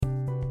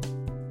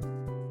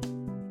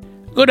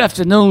Good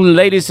afternoon,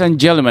 ladies and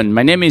gentlemen.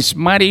 My name is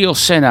Mario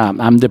Sena.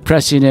 I'm the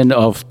president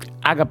of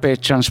Agape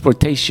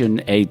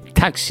Transportation, a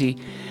taxi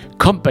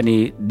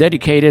company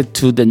dedicated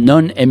to the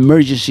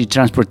non-emergency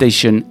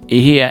transportation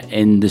here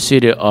in the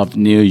city of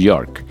New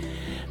York.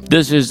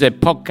 This is the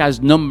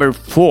podcast number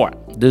 4.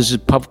 This is a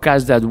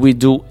podcast that we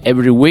do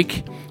every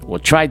week, or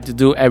try to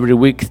do every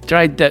week,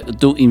 try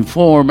to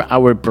inform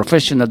our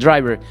professional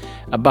driver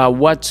about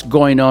what's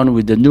going on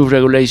with the new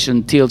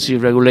regulation, TLC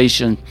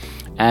regulation,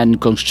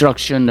 and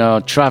construction,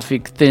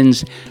 traffic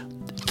things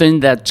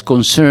that's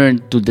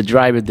concerned to the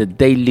driver, the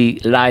daily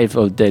life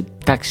of the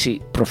taxi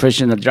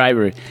professional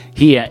driver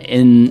here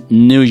in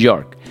New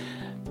York.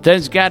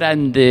 Thanks God,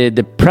 I'm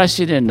the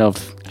president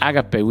of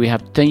Agape. We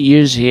have 10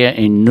 years here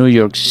in New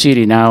York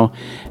City now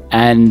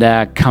and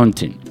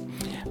counting.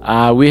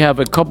 We have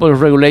a couple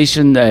of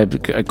regulations,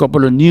 a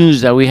couple of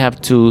news that we have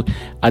to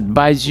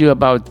advise you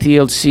about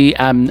TLC.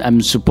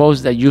 I'm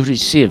supposed that you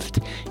received.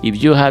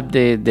 If you have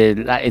the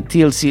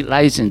TLC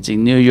license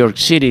in New York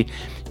City,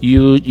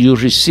 you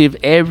receive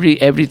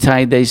every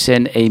time they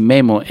send a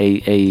memo,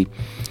 a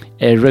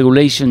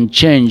regulation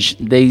change.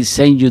 They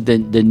send you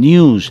the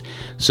news.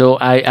 So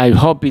I'm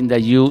hoping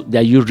that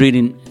you're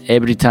reading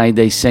every time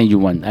they send you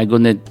one. I'm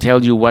going to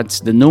tell you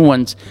what's the new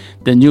ones,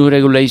 the new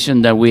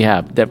regulation that we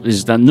have. That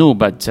is not new,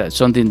 but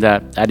something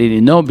that I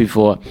didn't know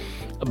before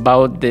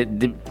about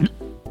the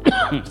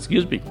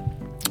excuse me,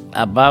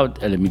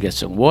 about, let me get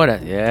some water.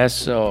 Yes,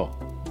 so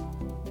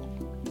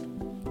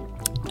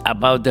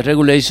about the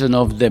regulation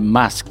of the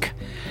mask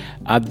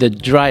of the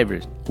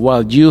driver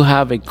while you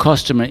have a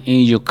customer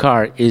in your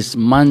car is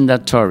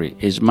mandatory.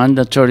 It's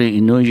mandatory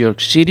in New York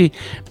City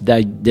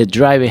that the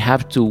driver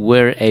have to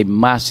wear a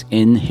mask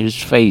in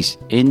his face,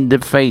 in the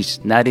face,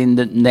 not in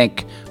the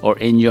neck or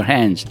in your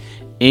hands.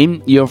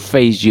 In your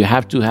face, you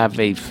have to have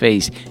a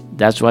face.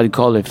 That's what we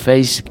call a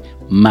face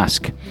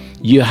mask.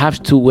 You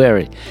have to wear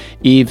it.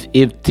 If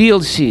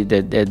TLC,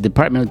 the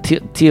Department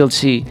of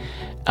TLC,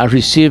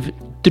 received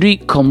 3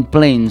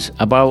 complaints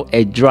about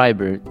a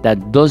driver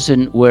that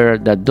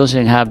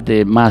doesn't have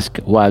the mask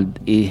while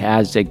he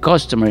has a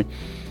customer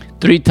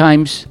 3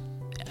 times,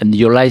 and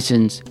your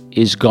license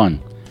is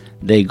gone.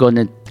 They're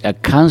gonna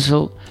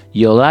cancel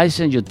your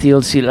license, your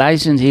TLC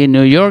license here in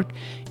New York,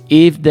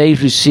 if they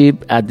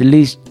receive at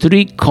least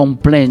 3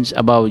 complaints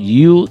about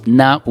you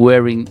not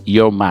wearing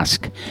your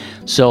mask.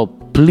 So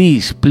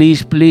please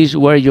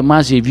wear your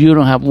mask. If you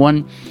don't have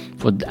one,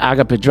 for the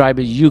Agape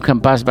drivers, you can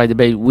pass by the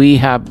bay. We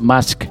have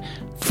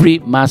free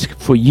mask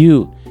for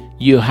you.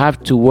 You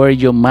have to wear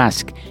your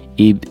mask.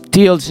 If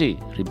TLC,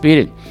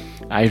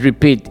 I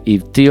repeat,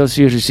 if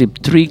TLC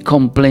received 3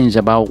 complaints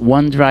about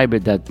one driver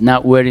that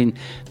not wearing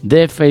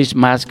their face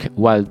mask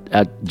while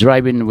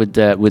driving with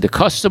the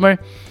customer,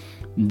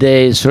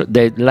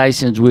 the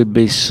license will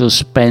be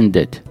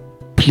suspended.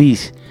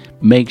 Please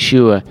make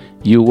sure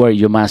you wear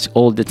your mask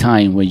all the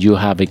time when you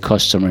have a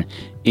customer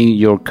in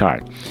your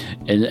car.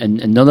 And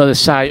another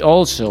side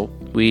also,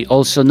 we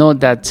also know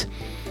that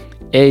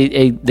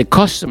the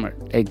customer,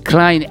 a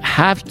client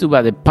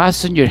but the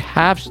passenger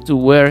has to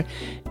wear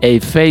a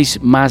face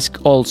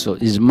mask also.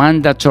 It's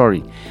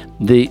mandatory.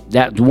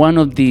 That one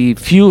of the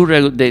few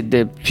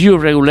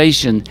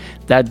regulations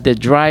that the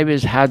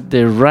drivers have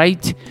the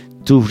right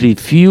to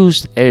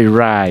refuse a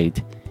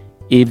ride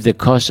if the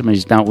customer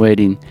is not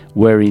wearing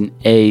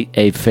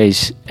a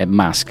face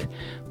mask.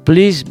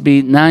 Please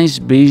be nice,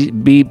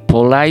 be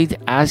polite,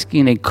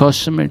 asking a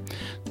customer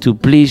to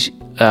please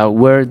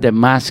wear the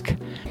mask.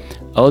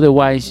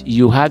 Otherwise,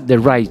 you have the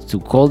right to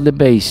call the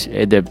base,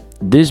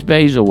 this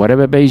base or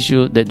whatever base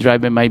the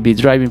driver might be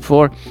driving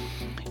for.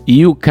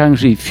 You can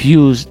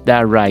refuse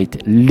that right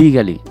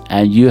legally,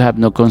 and you have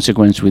no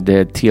consequence with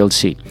the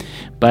TLC.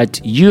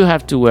 But you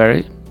have to wear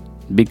it.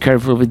 Be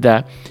careful with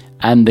that,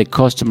 and the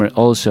customer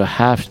also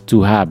have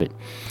to have it.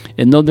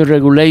 Another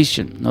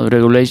regulation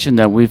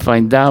that we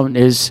find out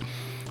is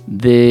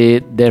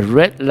the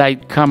red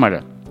light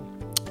camera.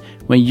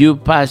 When you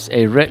pass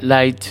a red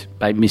light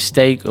by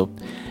mistake,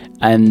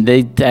 and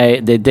they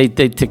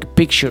take a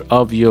picture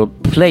of your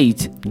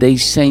plate, they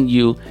send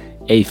you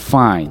a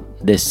fine.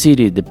 The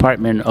city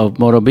Department of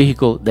Motor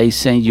Vehicle, they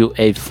send you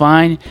a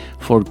fine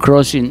for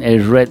crossing a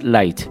red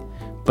light.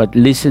 But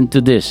listen to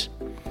this.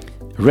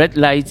 Red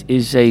light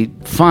is a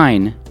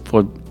fine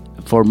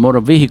for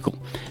motor vehicle.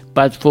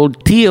 But for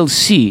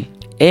TLC,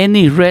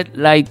 any red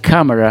light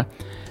camera,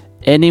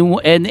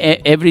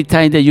 every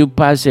time that you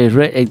pass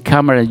a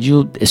camera,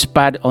 you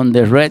spot on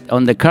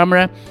the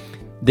camera,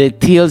 the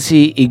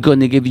TLC is going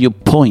to give you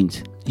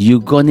points. You're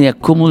going to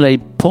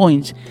accumulate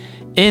points.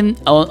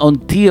 And on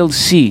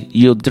TLC,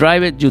 your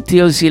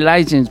TLC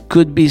license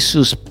could be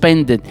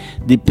suspended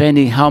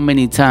depending how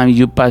many times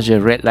you pass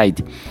a red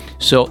light.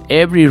 So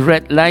every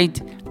red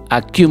light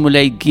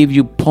give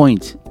you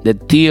points. The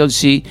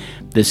TLC,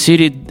 the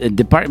city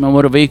Department of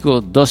Motor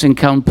Vehicle doesn't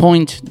count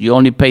points. You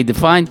only pay the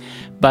fine.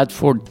 But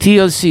for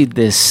TLC,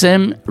 the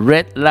same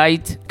red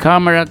light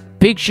camera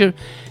picture,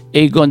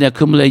 it's going to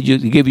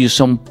give you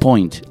some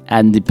points.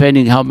 And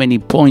depending how many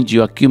points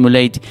you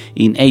accumulate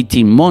in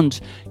 18 months,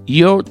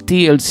 your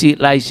TLC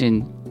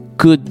license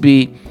could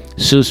be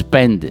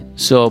suspended.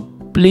 So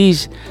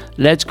please,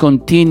 let's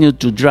continue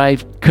to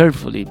drive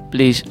carefully,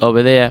 please,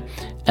 over there,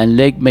 and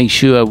let's make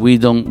sure we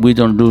don't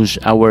lose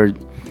our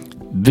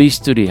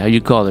bisturi. How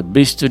you call it?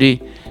 Bisturi,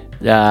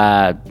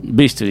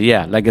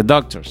 yeah, like a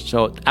doctor.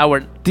 So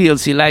our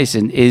TLC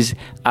license is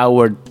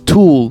our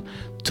tool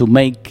to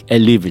make a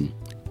living.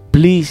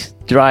 Please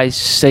drive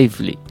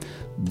safely.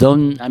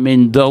 Don't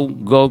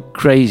go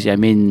crazy.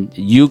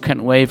 You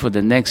can wait for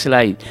the next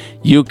light.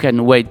 You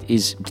can wait.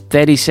 It's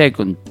 30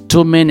 seconds,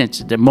 2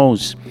 minutes the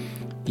most.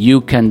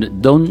 You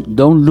can don't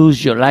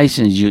lose your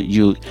license.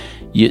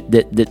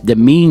 The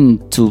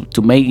mean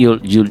to make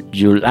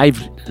your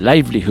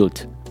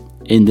livelihood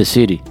in the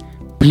city.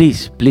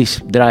 Please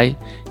drive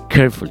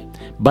carefully.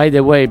 By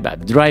the way,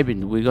 about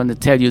driving, we're going to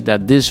tell you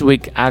that this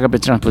week,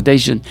 Agape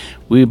Transportation,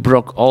 we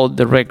broke all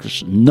the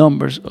records,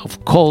 numbers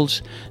of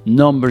calls,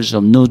 numbers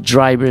of new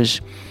drivers.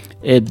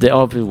 The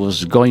office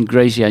was going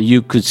crazy, and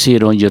you could see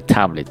it on your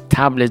tablet.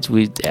 Tablets,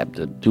 we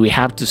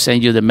have to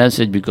send you the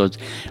message because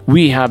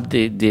we have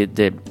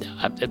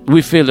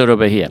we feel it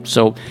over here.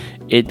 So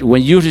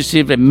when you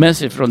receive a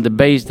message from the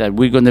base that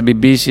we're going to be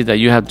busy, that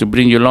you have to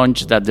bring your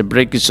lunch, that the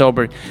break is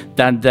over,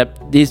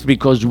 that this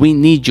because we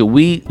need you.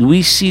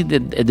 We see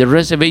the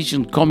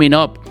reservation coming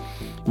up.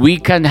 We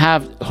can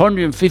have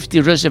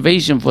 150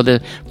 reservations for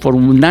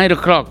 9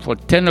 o'clock, for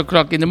 10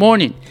 o'clock in the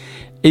morning.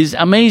 It's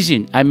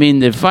amazing.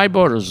 The 5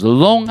 boroughs,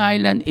 Long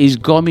Island is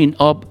coming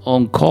up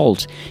on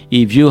calls.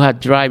 If you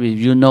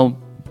know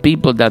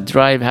people that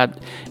drive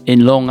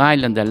in Long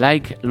Island, that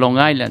like Long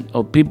Island,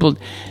 or people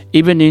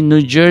even in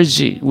New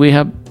Jersey, we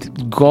have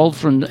calls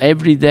from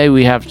every day.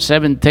 We have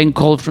 7-10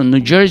 calls from New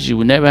Jersey.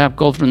 We never have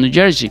calls from New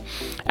Jersey.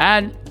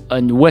 And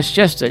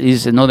Westchester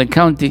is another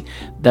county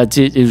that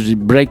is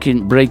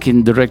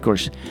breaking the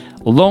records.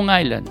 Long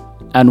Island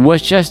and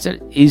Westchester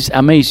is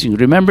amazing.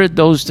 Remember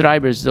those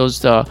drivers,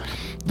 those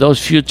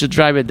future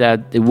drivers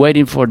that are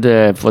waiting for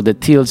the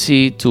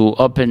TLC to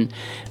open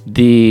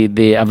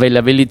the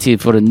availability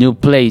for a new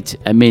plate.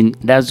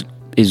 That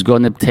is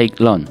going to take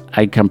long.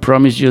 I can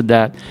promise you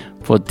that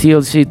for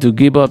TLC to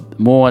give up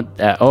more,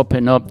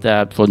 open up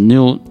for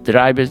new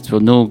drivers, for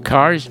new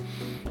cars,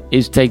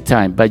 it takes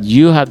time. But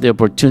you have the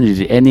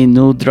opportunity. Any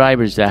new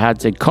drivers that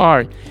has a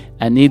car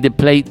and need the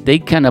plate, they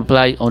can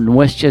apply on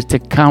Westchester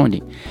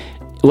County.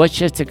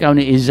 Westchester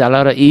County is a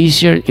lot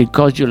easier. It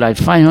costs you like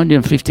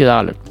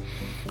 $550.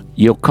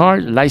 Your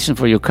car, license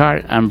for your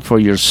car and for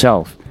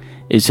yourself.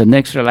 It's an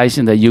extra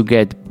license that you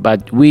get.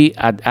 But we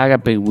at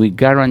Agape, we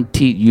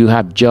guarantee you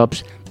have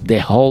jobs the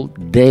whole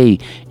day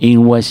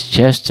in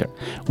Westchester.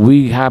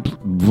 We have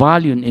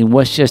volume in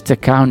Westchester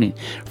County,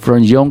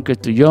 from Yonkers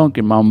to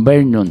Yonkers, Mount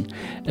Vernon,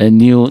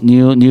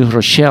 New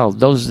Rochelle.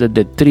 Those are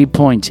the 3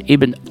 points.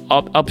 Even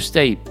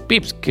upstate,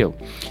 Peekskill,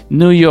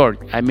 New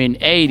York.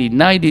 $80,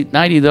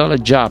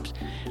 $90 jobs.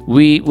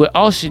 We're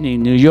also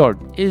in New York.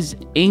 It's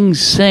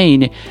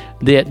insane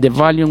the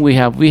volume we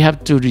have. We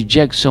have to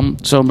reject some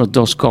of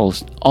those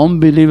calls.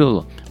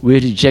 Unbelievable.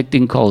 We're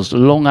rejecting calls.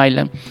 Long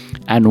Island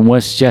and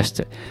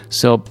Westchester.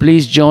 So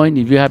please join.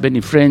 If you have any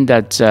friend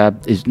that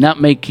is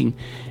not making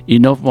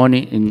enough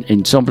money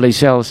in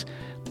someplace else,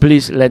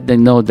 please let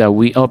them know that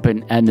we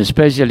open, and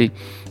especially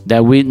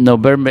that we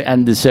November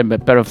and December.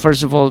 But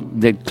first of all,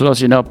 the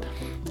closing up,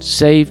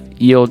 save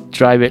your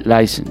driver's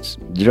license.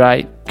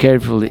 Drive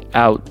carefully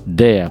out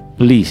there,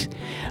 please.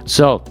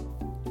 So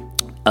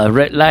a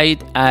red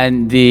light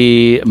and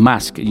the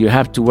mask. You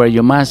have to wear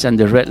your mask, and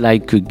the red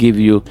light could give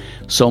you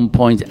some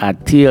points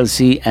at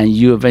TLC, and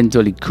you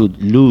eventually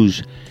could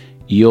lose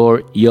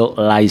your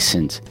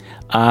license.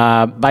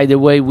 By the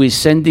way, we're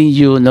sending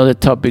you another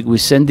topic. We're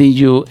sending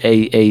you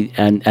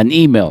an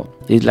email.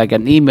 It's like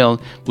an email.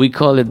 We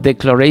call it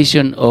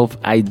Declaration of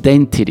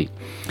Identity.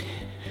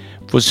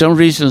 For some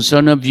reason,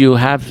 some of you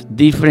have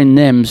different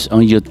names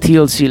on your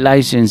TLC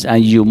license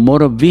and your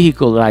motor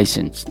vehicle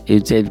license.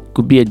 It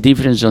could be a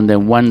difference on the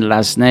one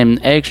last name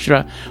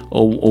extra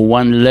or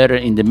one letter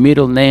in the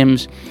middle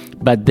names,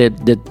 but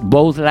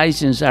both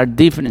licenses are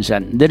different.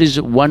 And there is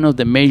one of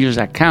the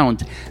major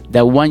accounts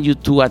that want you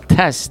to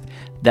attest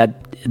that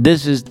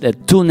this is the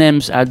two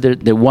names are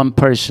the one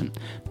person,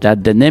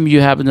 that the name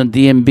you have on the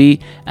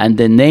DMV and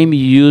the name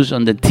you use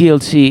on the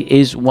TLC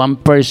is one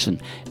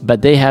person,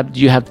 but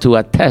you have to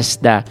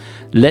attest that,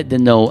 let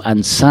them know,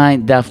 and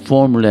sign that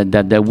formula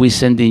that we're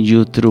sending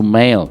you through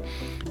mail.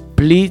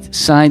 Please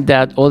sign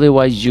that,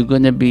 otherwise you're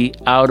going to be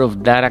out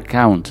of that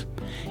account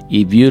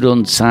if you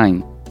don't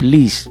sign.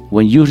 Please,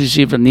 when you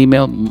receive an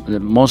email,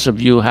 most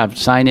of you have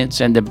signed it,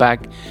 send it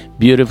back.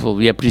 Beautiful.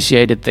 We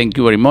appreciate it. Thank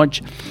you very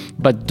much.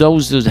 But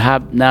those who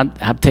have not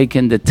have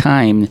taken the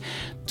time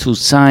to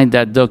sign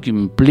that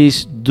document,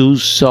 please do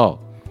so.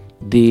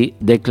 The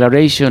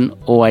Declaration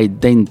of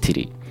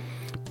Identity,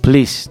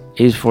 please,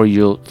 is for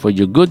your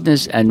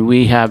goodness, and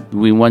we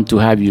want to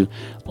have you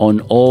on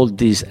all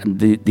these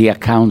the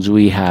accounts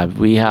we have.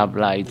 We have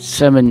like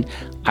 7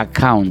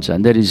 accounts,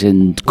 and there is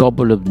a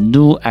couple of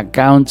new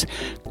accounts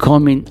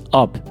coming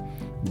up.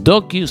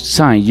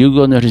 DocuSign. You're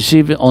going to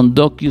receive it on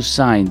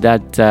DocuSign.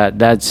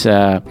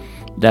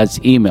 That's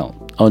email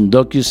on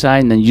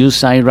DocuSign, and you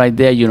sign right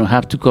there. You don't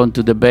have to come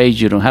to the base.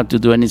 You don't have to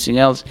do anything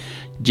else.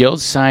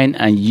 Just sign,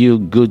 and you're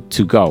good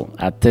to go.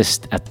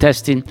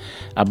 Attesting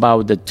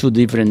about the 2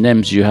 different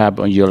names you have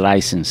on your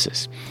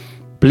licenses.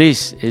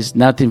 Please, it's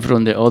nothing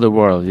from the other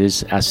world.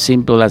 It's as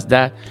simple as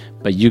that,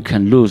 but you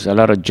can lose a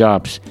lot of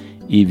jobs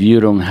if you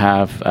don't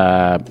have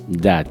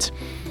that.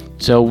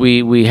 So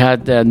we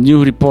had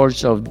new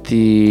reports of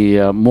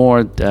the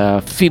more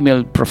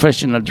female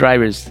professional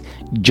drivers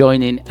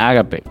joining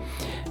Agape.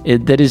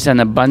 There is an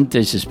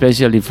advantage,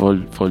 especially for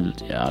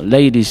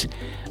ladies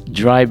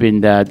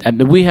driving that.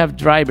 And we have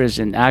drivers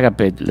in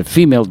Agape, the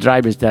female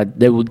drivers, that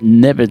they would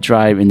never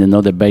drive in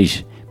another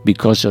base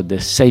because of the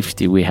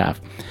safety we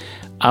have.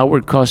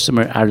 Our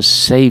customers are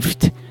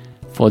saved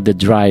for the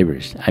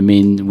drivers. I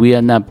mean, we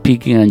are not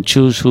picking and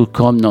choose who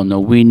come. No.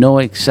 We know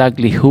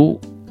exactly who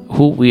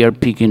we are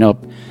picking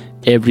up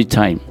every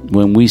time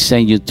when we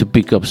send you to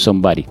pick up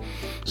somebody.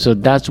 So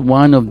that's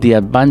one of the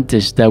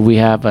advantages that we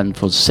have, and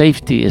for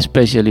safety,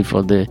 especially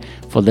for the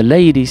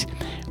ladies,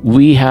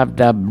 we have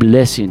that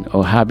blessing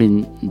of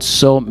having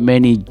so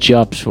many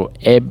jobs for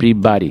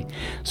everybody.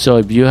 So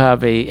if you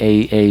have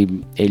a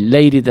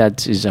lady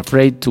that is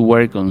afraid to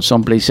work on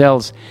someplace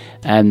else,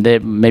 and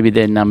maybe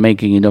they're not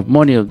making enough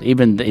money, or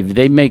even if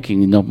they're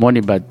making enough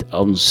money but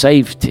on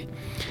safety,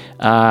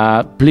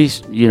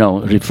 please,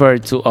 refer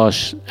to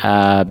us.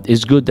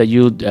 It's good that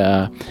you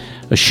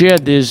share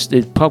this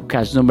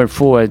podcast number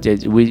 4.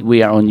 That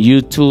we are on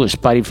YouTube,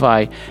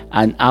 Spotify,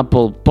 and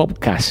Apple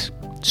Podcasts.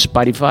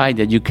 Spotify,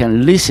 that you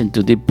can listen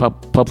to the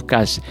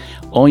podcast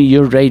on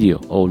your radio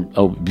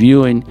or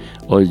viewing,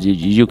 or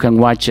you can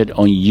watch it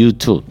on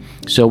YouTube.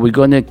 So we're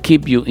going to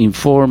keep you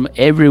informed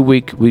every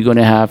week. We're going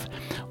to have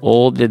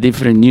all the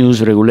different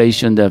news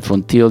regulation that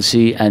from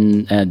TLC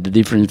and the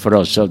difference for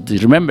us. So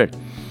remember,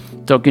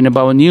 talking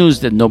about news,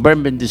 that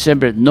November and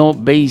December, no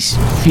base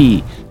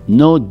fee,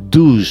 no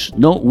dues,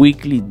 no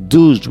weekly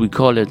dues, we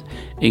call it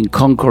in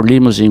Concord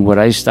Limousine, where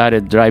I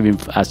started driving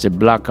as a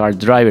black car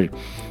driver.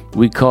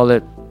 We call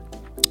it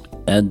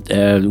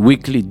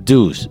weekly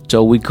dues.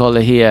 So we call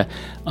it here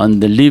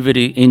on the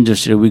livery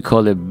industry, we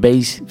call it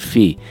base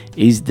fee.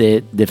 Is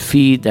the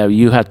fee that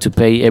you have to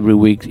pay every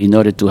week in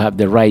order to have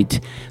the right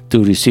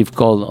to receive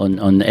call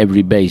on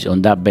every base,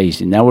 on that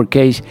base. In our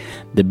case,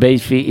 the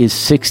base fee is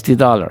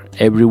 $60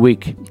 every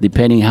week,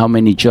 depending how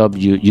many jobs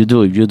you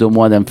do. If you do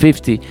more than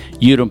 50,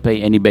 you don't pay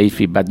any base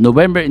fee. But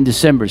November and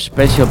December,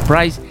 special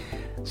price,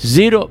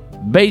 0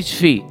 base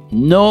fee.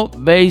 No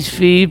base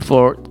fee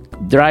for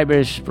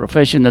drivers,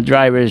 professional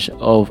drivers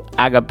of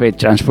Agape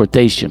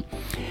Transportation.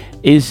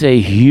 It's a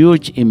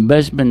huge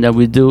investment that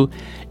we do.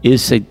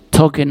 It's a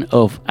token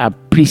of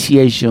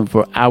appreciation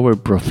for our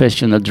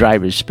professional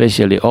drivers,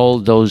 especially all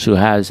those who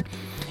have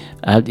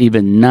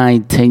even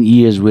 9-10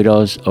 years with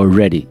us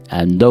already,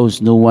 and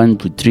those new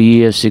ones for 3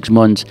 years, 6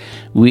 months.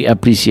 We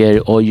appreciate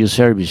all your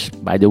service.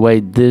 By the way,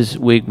 this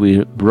week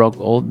we broke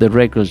all the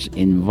records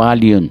in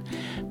volume.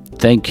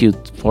 Thank you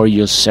for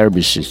your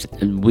services.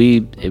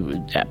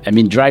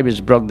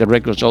 Drivers broke the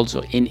records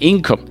also in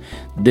income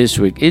this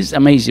week. It's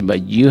amazing,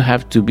 but you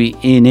have to be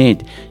in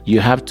it.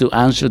 You have to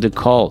answer the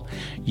call.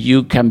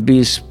 You can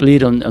be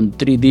split on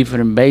 3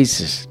 different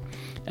bases.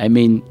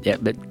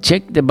 But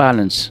check the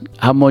balance,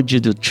 how much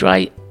you do.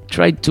 Try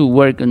to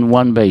work on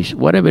one base,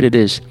 whatever it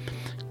is.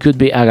 Could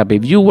be Agape.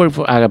 If you work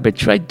for Agape,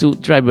 try to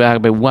drive with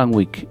Agape 1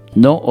 week.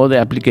 No other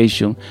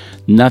application,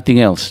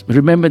 nothing else.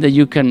 Remember that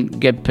you can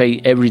get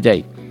paid every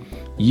day.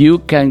 You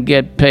can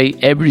get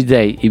paid every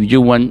day if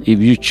you want, if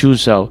you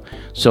choose so.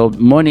 So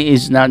money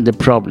is not the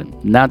problem.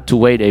 Not to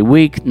wait a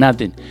week,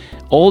 nothing.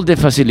 All the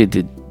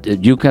facility,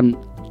 you can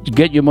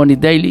get your money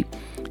daily.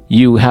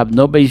 You have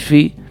no base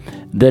fee.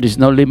 There is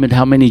no limit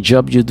how many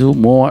jobs you do.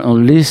 More or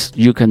less,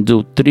 you can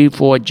do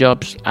 3-4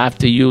 jobs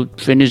after you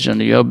finish on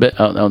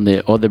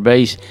the other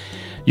base.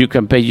 You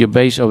can pay your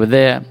base over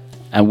there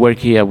and work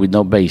here with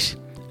no base.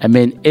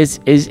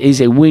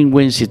 It's a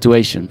win-win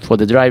situation for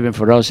the driver and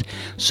for us.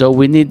 So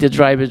we need the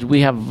drivers.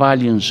 We have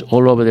volumes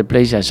all over the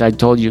place. As I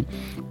told you,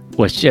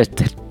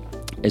 Westchester,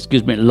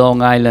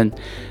 Long Island,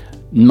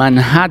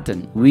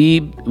 Manhattan.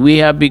 We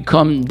have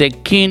become the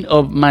king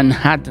of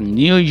Manhattan,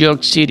 New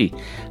York City.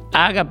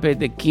 Agape,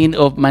 the king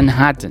of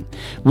Manhattan.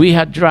 We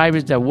have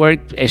drivers that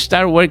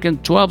start working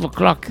 12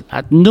 o'clock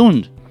at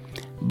noon.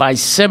 By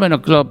 7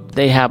 o'clock,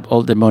 they have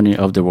all the money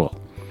of the world.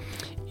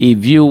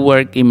 If you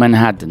work in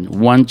Manhattan,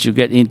 once you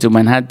get into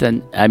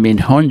Manhattan,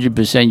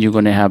 100% you're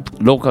going to have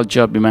local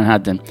job in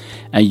Manhattan,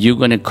 and you're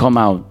going to come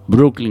out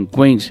Brooklyn,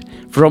 Queens,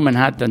 from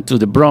Manhattan to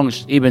the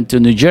Bronx, even to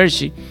New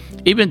Jersey,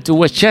 even to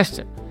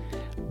Westchester.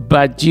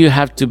 But you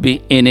have to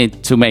be in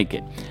it to make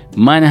it.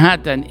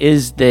 Manhattan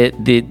is the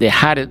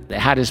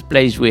hottest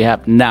place we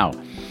have now.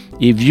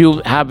 If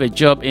you have a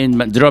job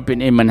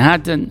dropping in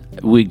Manhattan,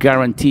 we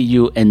guarantee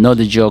you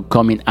another job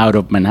coming out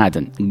of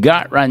Manhattan.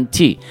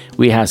 Guarantee.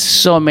 We have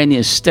so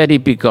many steady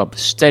pickup,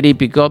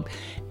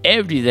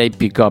 everyday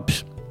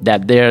pickups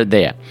that they're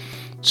there.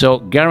 So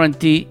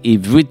guarantee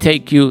if we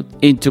take you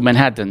into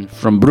Manhattan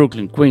from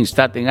Brooklyn, Queens,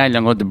 Staten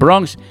Island, or the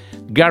Bronx,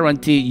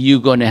 guarantee you're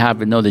going to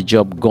have another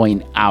job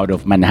going out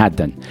of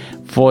Manhattan.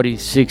 $40,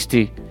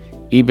 $60,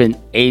 even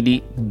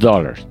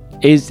 $80.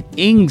 It's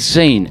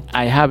insane.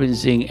 I haven't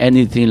seen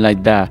anything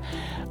like that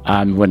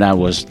when I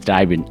was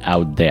driving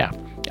out there.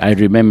 I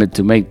remember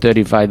to make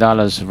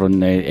 $35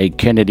 from a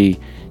Kennedy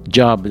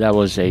job, that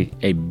was a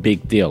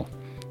big deal.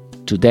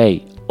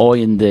 Today,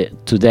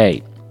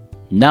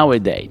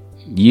 nowadays,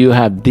 you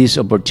have this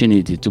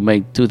opportunity to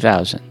make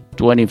 $2,000,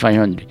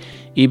 $2,500,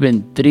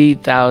 even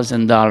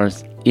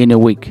 $3,000 in a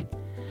week.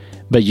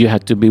 But you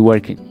have to be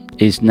working.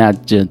 It's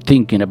not just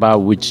thinking about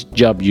which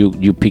job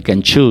you pick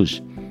and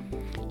choose.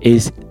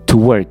 It's to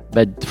work.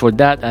 But for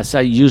that, as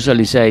I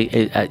usually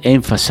say, I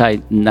emphasize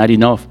not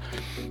enough,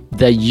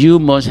 that you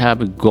must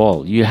have a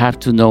goal. You have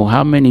to know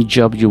how many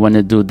jobs you want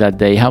to do that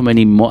day, how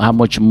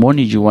much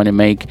money you want to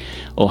make,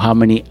 or how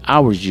many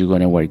hours you're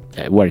going to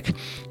work.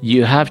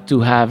 You have to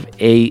have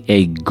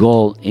a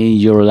goal in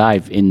your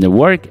life, in the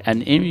work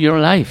and in your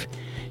life.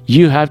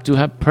 You have to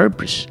have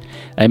purpose.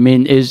 I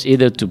mean, it's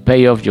either to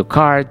pay off your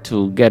car,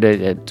 to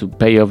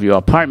pay off your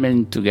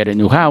apartment, to get a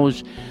new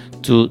house,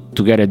 to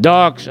get a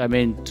dog. I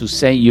mean, to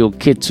send your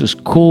kids to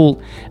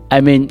school. I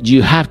mean,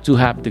 you have to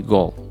have the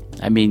goal.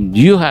 I mean,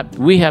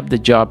 we have the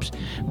jobs,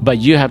 but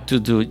you have to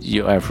do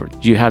your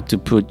effort. You have to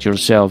put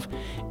yourself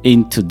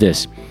into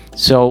this.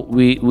 So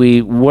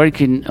we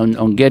working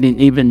on getting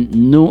even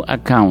new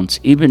accounts.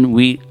 Even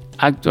we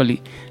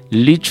actually,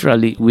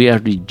 literally, we are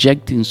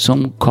rejecting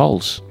some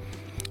calls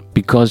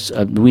because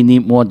we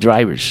need more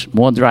drivers.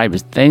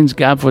 Thanks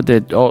God for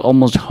the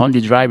almost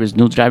 100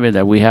 new drivers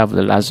that we have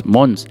the last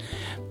months.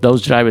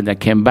 Those drivers that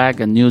came back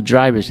and new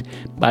drivers.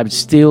 But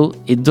still,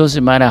 it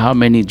doesn't matter how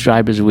many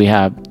drivers we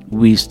have.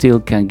 We still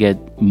can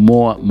get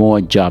more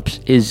jobs.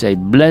 It's a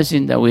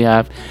blessing that we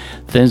have.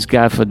 Thanks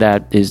God for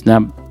that. It's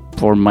not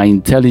for my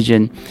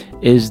intelligence.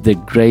 It's the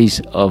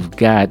grace of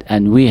God,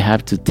 and we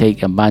have to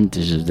take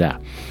advantage of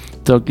that.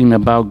 Talking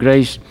about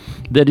grace,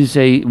 there is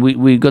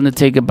we're going to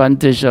take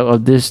advantage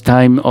of this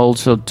time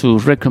also to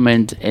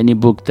recommend any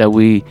book that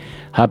we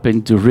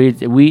happen to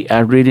read.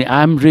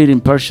 I'm reading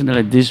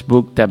personally this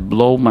book that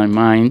blew my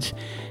mind.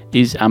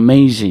 It's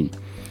amazing.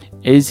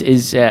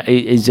 It's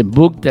a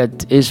book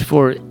that is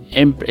for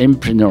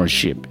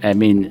entrepreneurship. I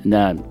mean,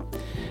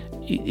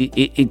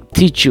 it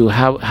teaches you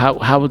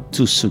how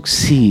to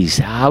succeed,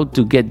 how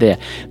to get there.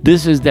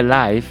 This is the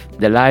life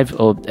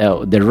of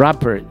the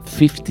rapper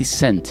 50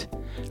 Cent.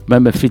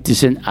 Remember 50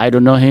 Cent? I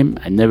don't know him.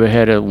 I never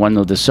heard of one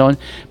of the songs,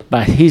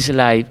 but his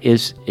life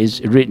is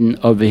written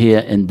over here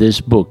in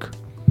this book,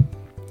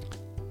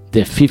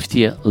 The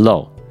 50th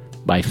Law,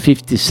 by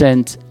 50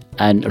 Cent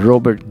and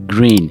Robert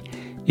Greene.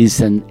 It's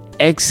an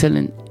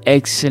excellent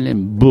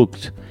book.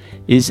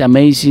 It's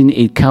amazing.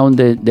 It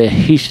counted the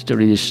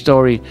history, the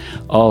story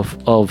of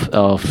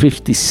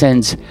 50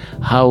 Cent,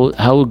 how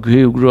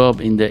he grew up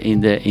in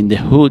the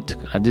hood,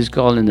 as this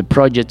called, in the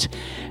project,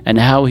 and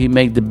how he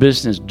made the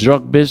business,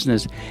 drug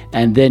business,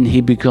 and then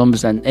he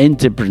becomes an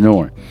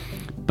entrepreneur.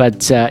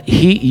 But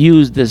he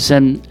used the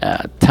same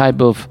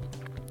type of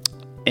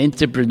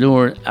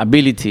entrepreneur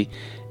ability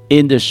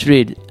in the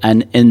street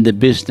and in the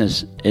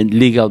business, in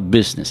legal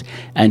business.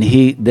 And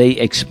they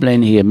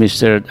explain here,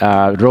 Mr.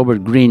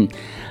 Robert Greene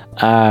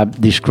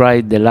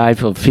described the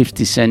life of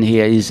 50 Cent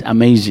here is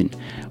amazing.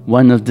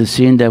 One of the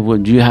things that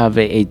when you have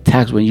a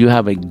task, when you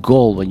have a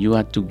goal, when you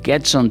have to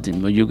get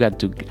something, when you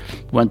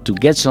want to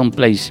get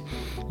someplace,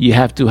 you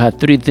have to have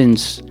three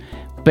things: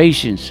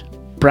 patience,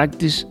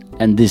 practice,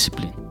 and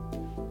discipline.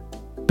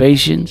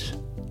 Patience,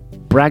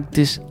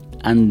 practice,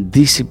 and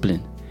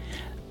discipline.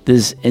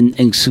 This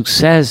in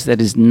success, there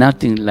is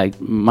nothing like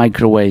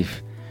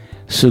microwave.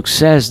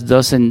 Success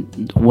don't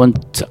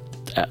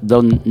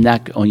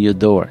knock on your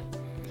door.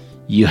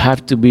 You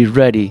have to be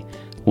ready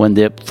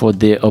for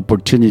the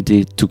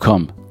opportunity to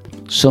come.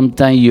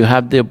 Sometimes you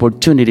have the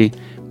opportunity,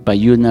 but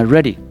you're not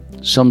ready.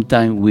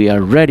 Sometimes we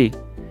are ready,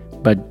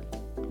 but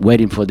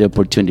waiting for the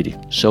opportunity.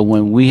 So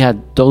when we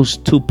had those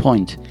 2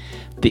 points,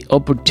 the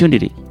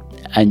opportunity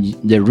and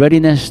the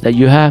readiness that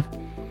you have,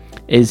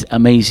 is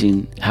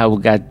amazing how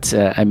God,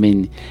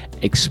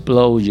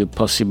 explode your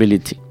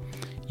possibility.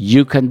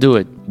 You can do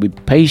it with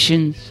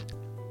patience,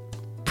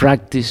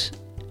 practice,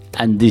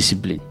 and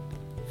discipline.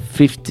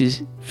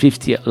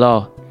 50th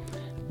Law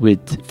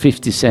with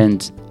 50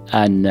 Cent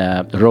and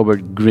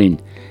Robert Greene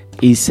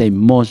is a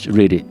must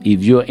read it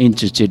if you're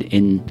interested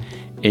in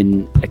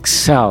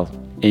excel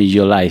in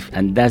your life.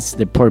 And that's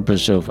the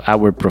purpose of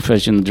our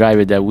professional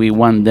driver, that we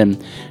want them,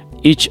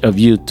 each of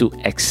you, to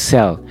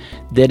excel.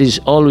 There is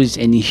always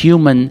I read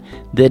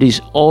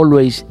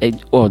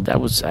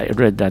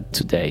that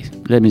today.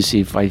 Let me see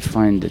if I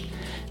find it.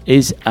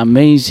 It's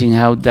amazing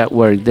how that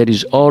works. There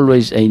is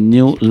always a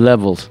new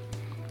level.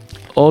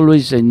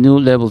 Always a new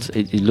levels.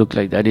 It looked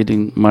like I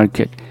didn't mark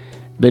it.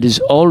 There is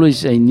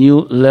always a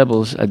new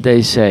levels, as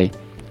they say.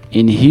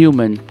 In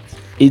human,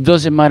 it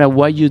doesn't matter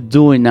what you're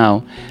doing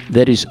now.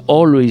 There is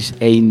always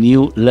a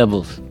new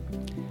level.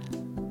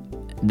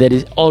 there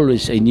is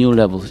always a new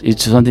level.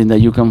 It's something that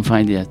you can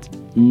find yet.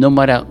 No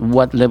matter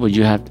what level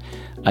you have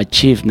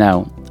achieved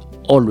now,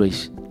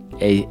 always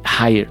a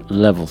higher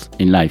level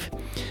in life.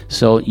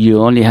 So you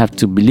only have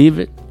to believe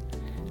it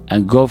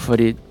and go for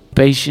it,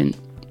 patient,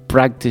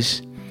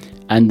 practice,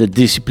 and the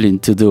discipline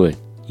to do it.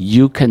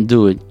 You can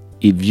do it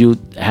if you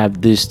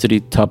have these three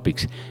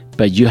topics,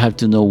 but you have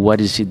to know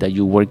what is it that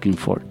you're working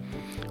for.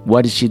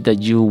 What is it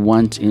that you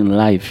want in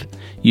life?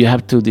 You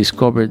have to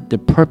discover the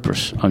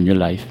purpose of your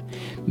life.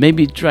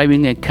 Maybe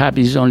driving a cab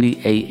is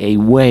only a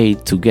way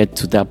to get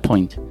to that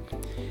point,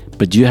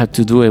 but you have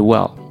to do it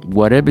well.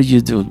 Whatever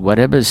you do,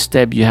 whatever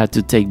step you have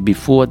to take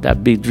before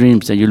that big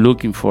dreams that you're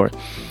looking for,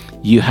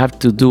 you have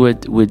to do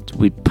it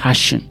with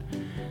passion,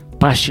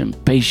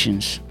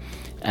 patience,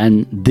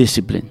 and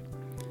discipline.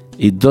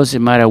 It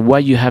doesn't matter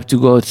what you have to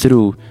go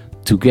through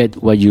to get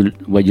what you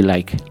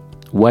like.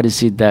 What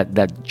is it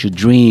that you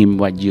dream,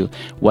 what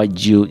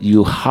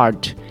your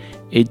heart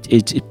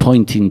it's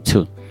pointing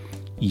to?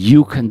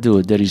 You can do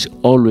it. There is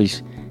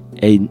always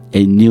a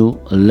new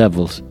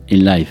levels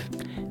in life.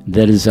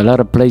 There is a lot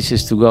of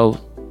places to go,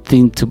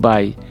 things to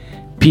buy,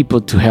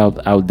 people to help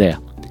out there,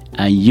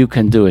 and you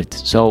can do it.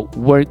 So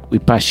work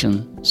with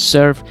passion,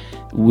 serve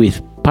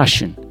with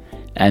passion,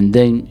 and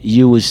then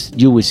you will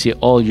see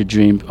all your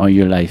dreams on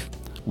your life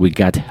with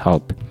God's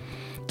help.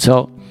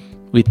 So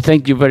we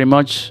thank you very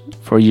much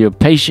for your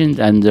patience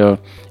and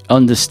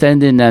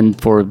understanding, and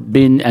for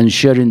being and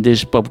sharing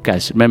this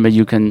podcast. Remember,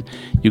 you can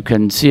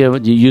see it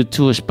on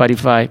YouTube,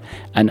 Spotify,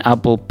 and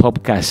Apple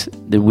Podcasts.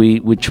 That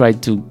we try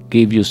to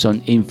give you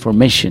some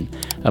information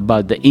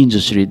about the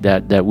industry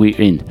that we're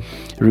in.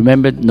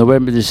 Remember,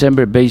 November,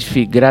 December, base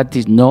fee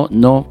gratis, no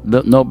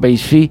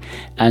base fee,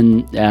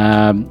 and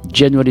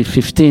January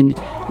 15,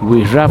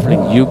 we're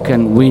raffling. You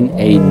can win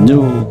a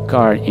new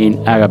car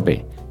in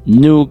Agape.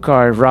 New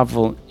car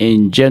raffle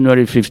in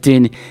January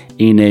 15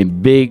 in a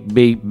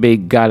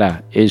big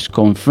gala. Is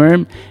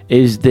confirmed.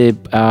 Is the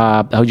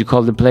how you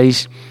call the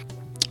place?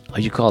 How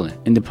you call it?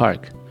 In the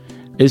park.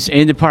 It's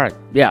in the park.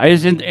 Yeah,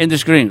 it's in the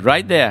screen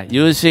right there.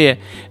 You will see it.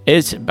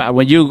 It's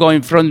when you're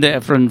going from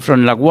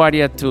La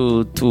Guardia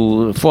to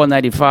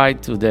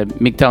 495 to the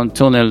Midtown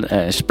Tunnel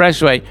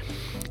Expressway.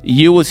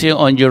 You will see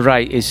on your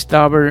right is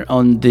Tavern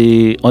on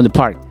the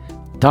park.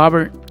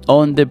 Tavern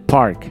on the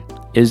park.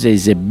 Is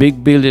a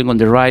big building on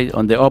the right,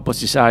 on the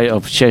opposite side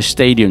of Chess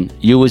Stadium.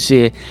 You will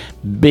see a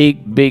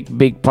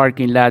big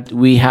parking lot.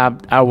 We have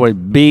our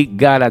big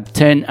gala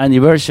 10th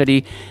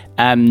anniversary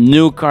and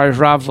new car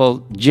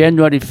raffle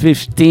January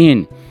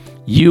 15.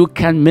 You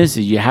can't miss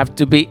it. You have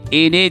to be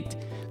in it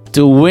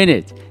to win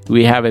it.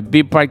 We have a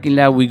big parking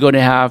lot. We're going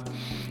to have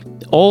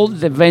all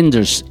the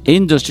vendors,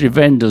 industry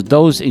vendors,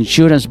 those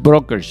insurance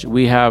brokers.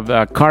 We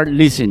have car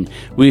leasing.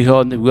 We're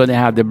going to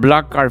have the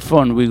Black Car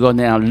Fund. We're going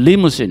to have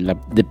limousine.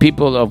 The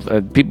people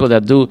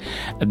that do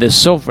the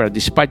software,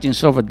 dispatching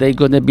software, they're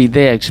going to be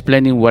there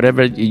explaining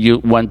whatever you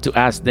want to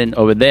ask them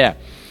over there.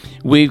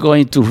 We're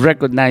going to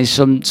recognize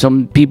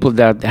some people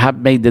that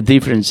have made the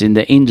difference in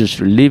the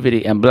industry,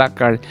 livery and black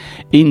car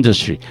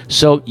industry.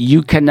 So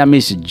you cannot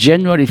miss it.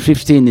 January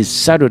 15 is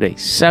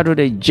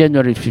Saturday,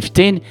 January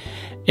 15.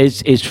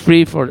 It's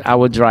free for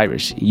our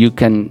drivers. You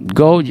can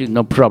go,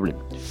 no problem.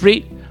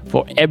 Free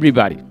for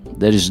everybody.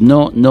 There is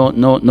no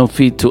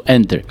fee to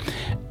enter.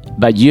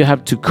 But you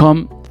have to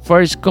come,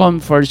 first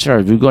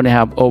serve. We're going to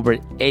have over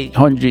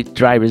 800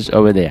 drivers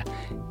over there.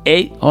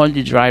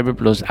 800 drivers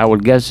plus our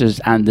guests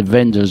and the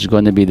vendors are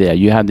going to be there.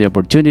 You have the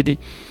opportunity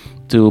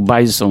to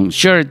buy some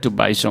shirt, to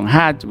buy some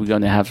hat. We're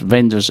going to have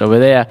vendors over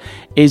there.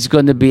 It's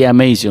going to be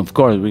amazing. Of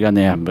course, we're going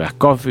to have a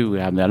coffee, we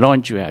have the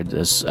lunch, we have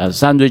a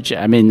sandwich,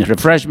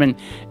 refreshment.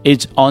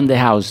 It's on the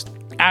house.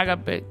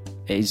 Agape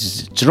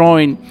is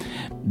throwing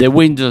the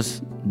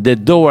windows, the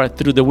door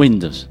through the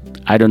windows.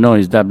 I don't know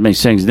if that makes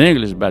sense in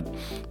English, but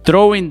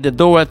throwing the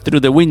door through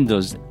the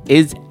windows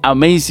is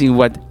amazing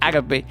what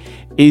Agape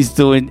is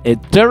doing. A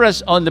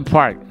terrace on the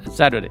park,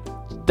 Saturday.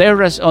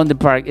 Terrace on the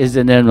Park is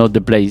the name of the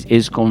place.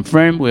 It's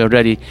confirmed. We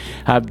already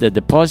have the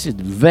deposit.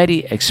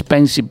 Very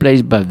expensive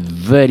place, but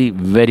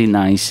very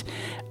nice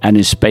and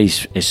a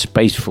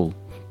spaceful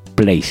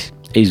place.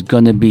 It's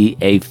going to be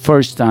a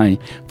first time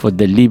for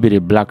the Liberty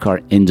Black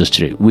Car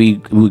industry. We're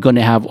going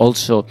to have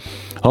also,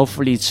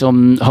 we're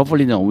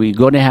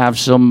going to have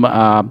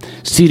some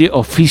city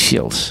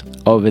officials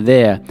over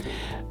there,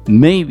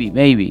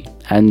 maybe,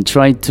 and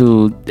try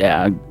to.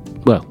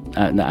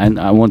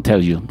 I won't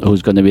tell you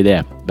who's going to be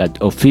there, but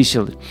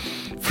officially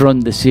from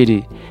the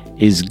city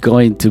is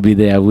going to be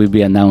there. Will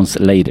be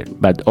announced later.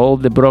 But all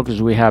the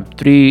brokers, we have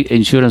 3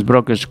 insurance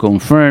brokers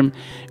confirmed.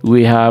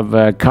 We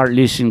have car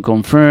leasing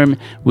confirmed.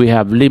 We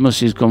have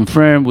limousines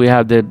confirmed. We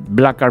have the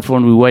Black Car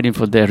Fund. We're waiting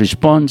for the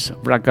response.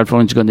 Black Car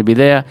Fund is going to be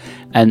there,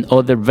 and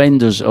other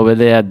vendors over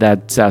there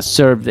that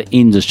serve the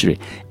industry.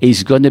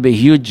 It's going to be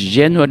huge.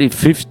 January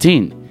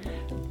 15.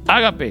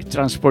 Agape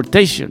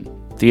Transportation.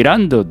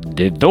 Tirando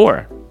the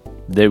door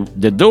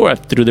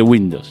through the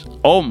windows.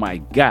 Oh my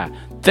God.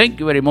 Thank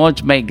you very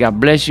much. May God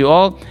bless you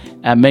all,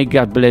 and may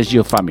God bless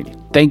your family.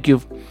 Thank you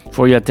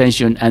for your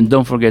attention, and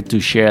don't forget to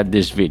share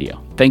this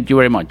video. Thank you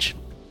very much.